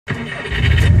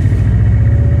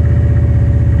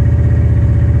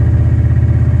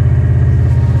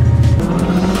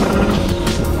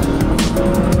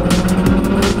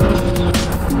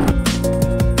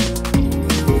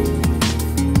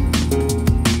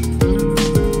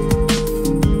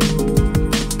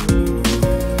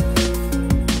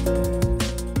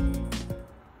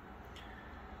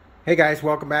Hey guys,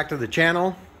 welcome back to the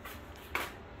channel.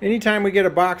 Anytime we get a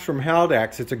box from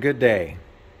Haldex, it's a good day.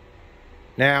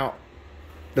 Now,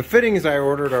 the fittings I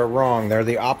ordered are wrong. They're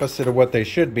the opposite of what they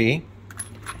should be.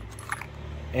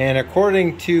 And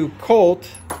according to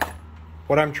Colt,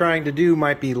 what I'm trying to do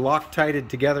might be Loctited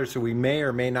together, so we may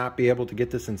or may not be able to get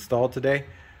this installed today,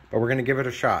 but we're going to give it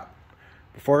a shot.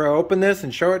 Before I open this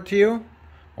and show it to you,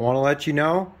 I want to let you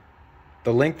know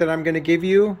the link that I'm going to give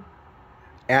you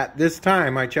at this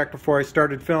time, I checked before I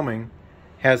started filming,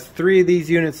 has 3 of these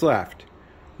units left.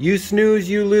 You snooze,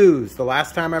 you lose. The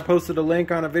last time I posted a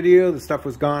link on a video, the stuff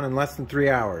was gone in less than 3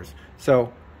 hours.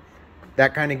 So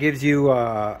that kind of gives you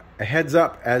a heads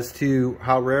up as to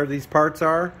how rare these parts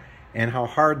are and how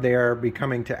hard they are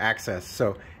becoming to access.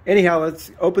 So anyhow,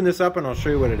 let's open this up and I'll show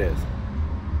you what it is.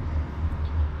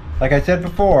 Like I said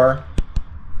before,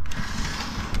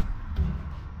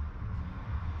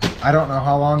 I don't know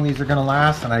how long these are going to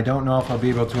last, and I don't know if I'll be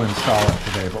able to install it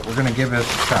today, but we're going to give it a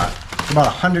shot. It's about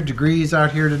 100 degrees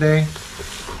out here today.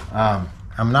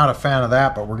 I'm not a fan of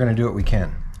that, but we're going to do what we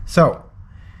can. So,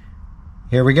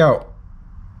 here we go.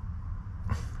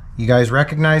 You guys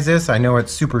recognize this? I know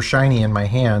it's super shiny in my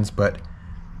hands, but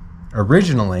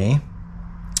originally,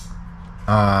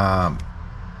 I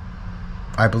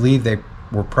believe they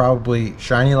were probably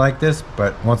shiny like this,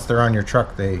 but once they're on your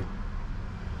truck, they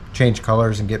change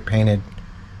colors and get painted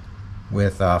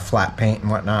with flat paint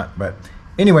and whatnot. But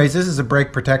anyways, this is a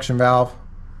brake protection valve.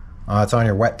 It's on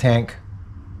your wet tank.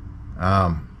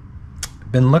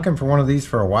 Been looking for one of these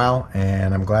for a while,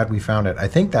 and I'm glad we found it. I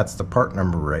think that's the part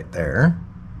number right there.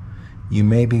 You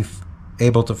may be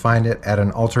able to find it at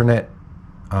an alternate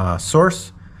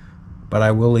source, but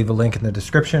I will leave a link in the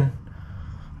description.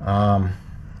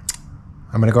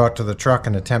 I'm going to go out to the truck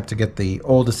and attempt to get the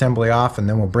old assembly off, and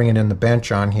then we'll bring it in the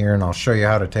bench on here and I'll show you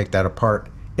how to take that apart,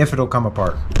 if it'll come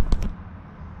apart.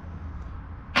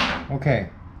 Okay,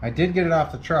 I did get it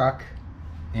off the truck,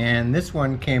 and this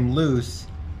one came loose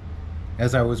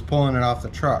as I was pulling it off the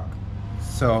truck.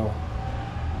 So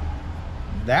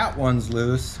that one's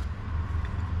loose.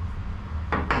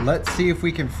 Let's see if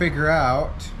we can figure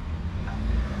out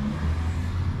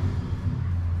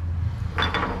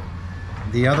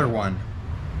the other one.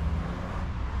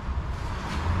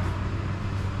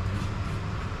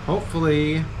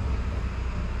 Hopefully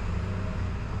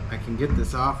I can get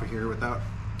this off of here without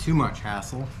too much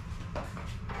hassle.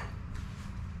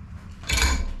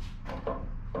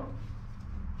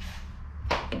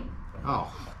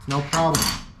 Oh, it's no problem.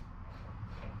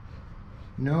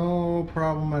 No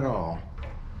problem at all.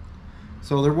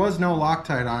 So there was no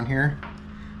Loctite on here.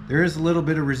 There is a little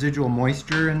bit of residual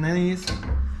moisture in these.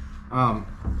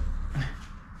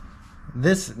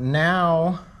 This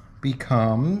now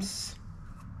becomes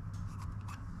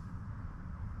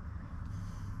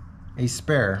a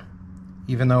spare,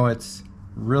 even though it's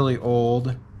really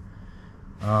old.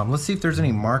 Let's see if there's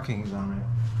any markings on it.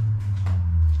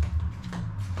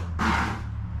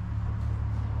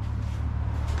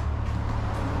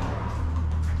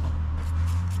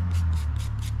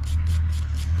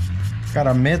 It's got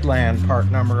a Midland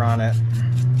part number on it.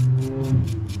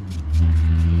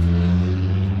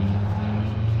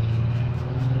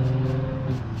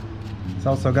 It's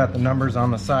also got the numbers on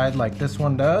the side like this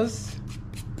one does.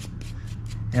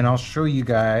 And I'll show you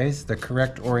guys the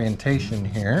correct orientation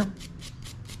here.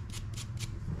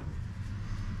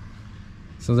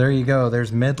 So there you go.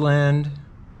 There's Midland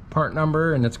part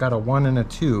number, and it's got a 1 and a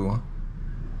 2.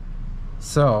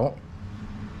 So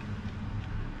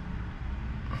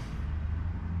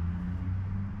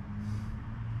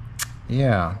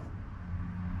yeah,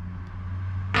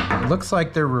 it looks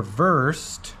like they're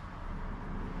reversed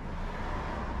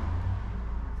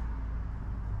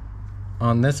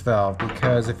on this valve,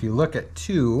 because if you look at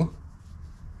 2,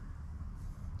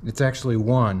 it's actually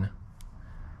 1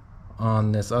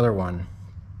 on this other one.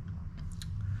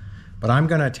 But I'm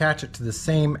going to attach it to the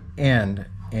same end,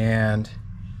 and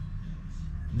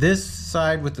this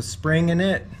side with the spring in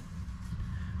it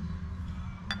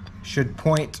should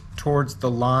point towards the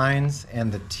lines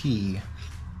and the T,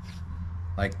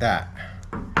 like that.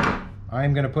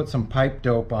 I'm going to put some pipe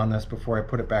dope on this before I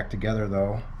put it back together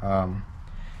though,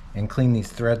 and clean these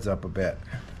threads up a bit.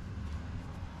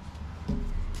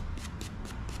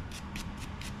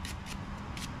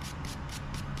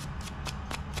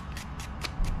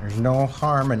 There's no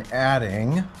harm in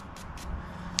adding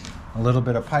a little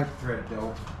bit of pipe thread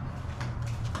dope.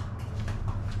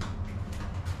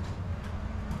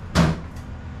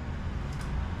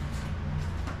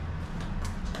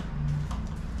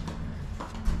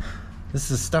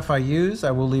 This is stuff I use.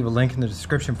 I will leave a link in the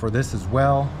description for this as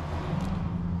well.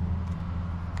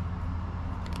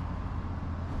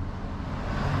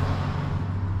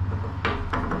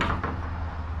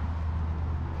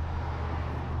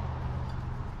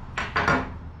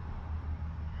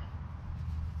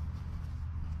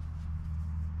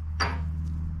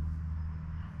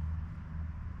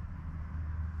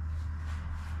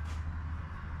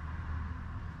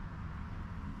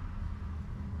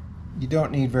 You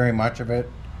don't need very much of it.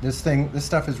 This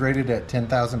stuff is rated at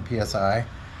 10,000 psi,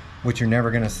 which you're never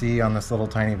going to see on this little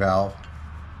tiny valve.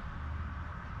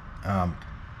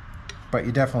 But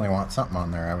you definitely want something on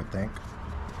there, I would think.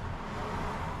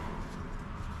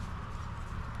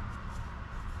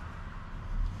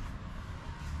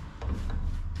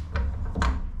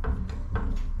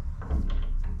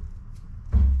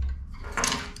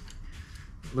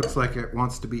 Looks like it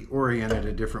wants to be oriented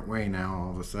a different way now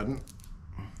all of a sudden.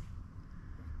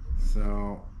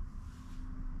 So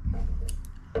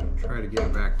try to get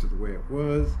it back to the way it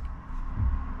was.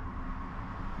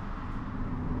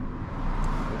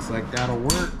 Looks like that'll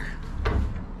work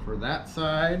for that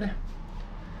side.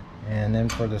 And then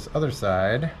for this other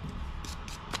side,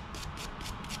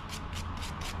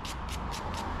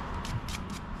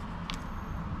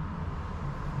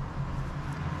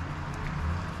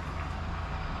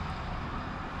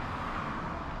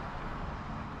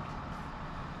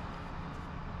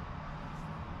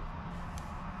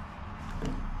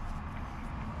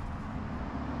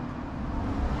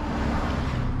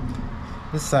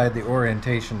 this side, the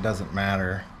orientation doesn't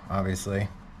matter, obviously.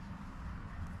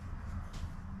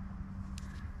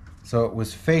 So it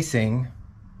was facing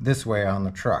this way on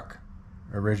the truck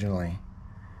originally.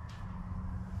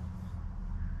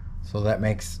 So that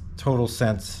makes total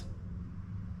sense,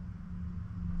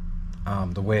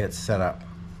 the way it's set up.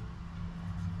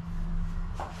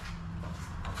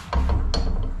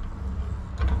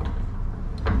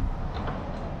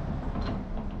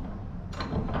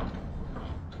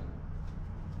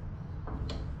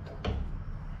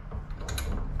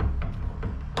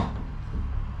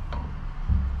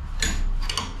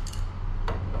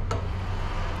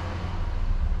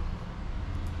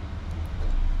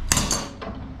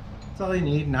 That's all you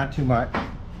need, not too much.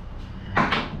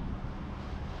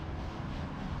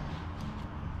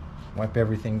 Wipe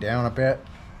everything down a bit,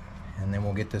 and then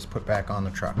we'll get this put back on the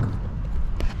truck.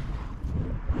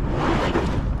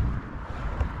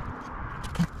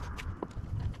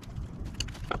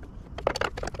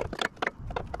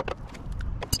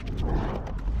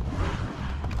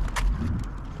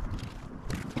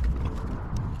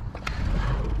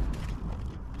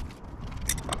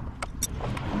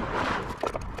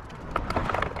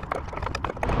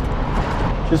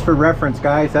 Just for reference,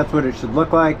 guys, that's what it should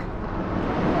look like.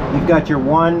 You've got your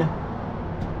one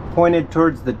pointed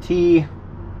towards the T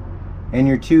and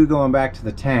your two going back to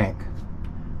the tank.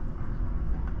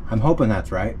 I'm hoping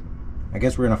that's right. I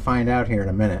guess we're going to find out here in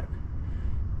a minute.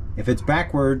 If it's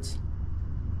backwards,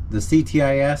 the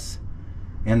CTIS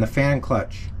and the fan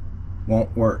clutch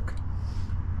won't work.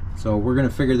 So we're going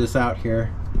to figure this out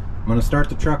here. I'm going to start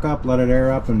the truck up, let it air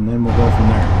up, and then we'll go from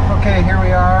there. Okay, here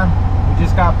we are. We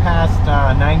just got past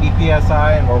 90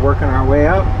 psi and we're working our way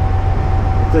up.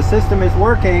 If the system is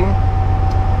working,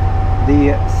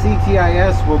 the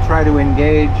CTIS will try to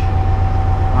engage,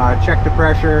 check the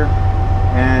pressure,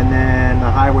 and then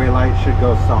the highway light should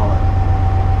go solid.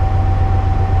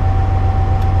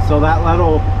 So that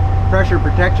little pressure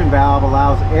protection valve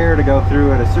allows air to go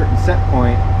through at a certain set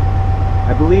point.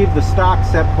 I believe the stock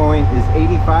set point is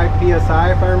 85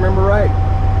 psi if I remember right.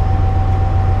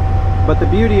 But the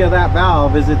beauty of that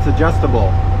valve is it's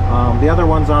adjustable. The other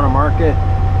ones on the market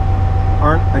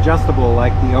aren't adjustable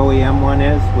like the OEM one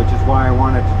is, which is why I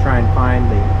wanted to try and find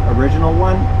the original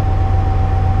one.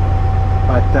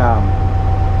 But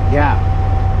yeah,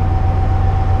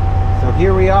 so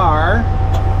here we are,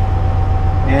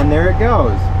 and there it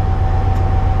goes.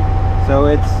 So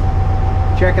it's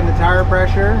checking the tire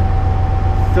pressure,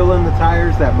 filling the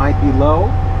tires that might be low,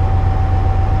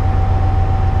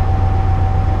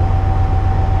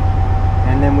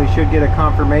 and then we should get a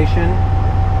confirmation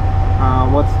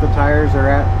once the tires are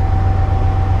at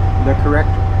the correct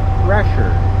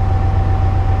pressure.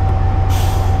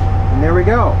 And there we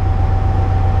go.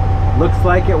 Looks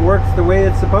like it works the way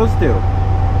it's supposed to.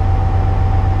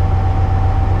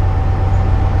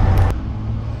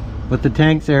 With the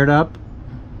tanks aired up,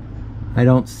 I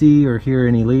don't see or hear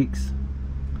any leaks.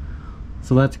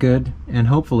 So that's good, and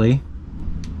hopefully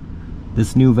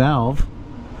this new valve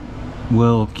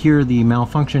will cure the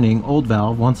malfunctioning old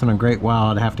valve. Once in a great while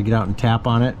I'd have to get out and tap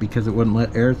on it because it wouldn't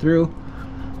let air through.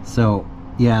 So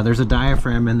yeah, there's a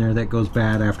diaphragm in there that goes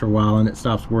bad after a while and it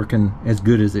stops working as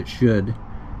good as it should.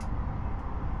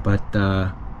 But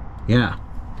yeah,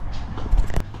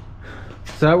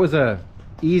 so that was a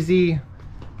easy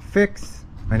fix.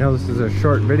 I know this is a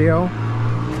short video,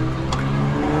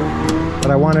 but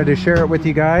I wanted to share it with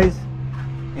you guys.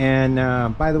 And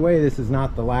by the way, this is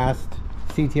not the last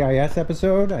CTIS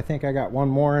episode. I think I got one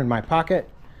more in my pocket.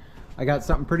 I got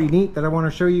something pretty neat that I want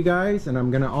to show you guys, and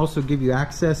I'm going to also give you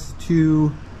access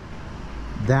to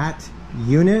that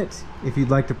unit if you'd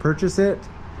like to purchase it,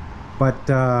 but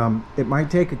it might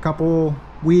take a couple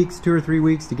weeks, 2 or 3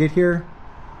 weeks to get here,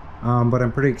 but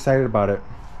I'm pretty excited about it.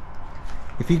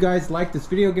 If you guys like this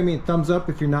video, give me a thumbs up.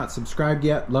 If you're not subscribed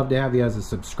yet, love to have you as a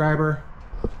subscriber.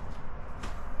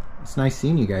 It's nice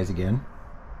seeing you guys again.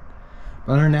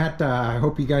 But other than that, I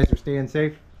hope you guys are staying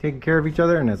safe, taking care of each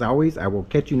other, and as always, I will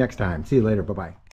catch you next time. See you later. Bye-bye.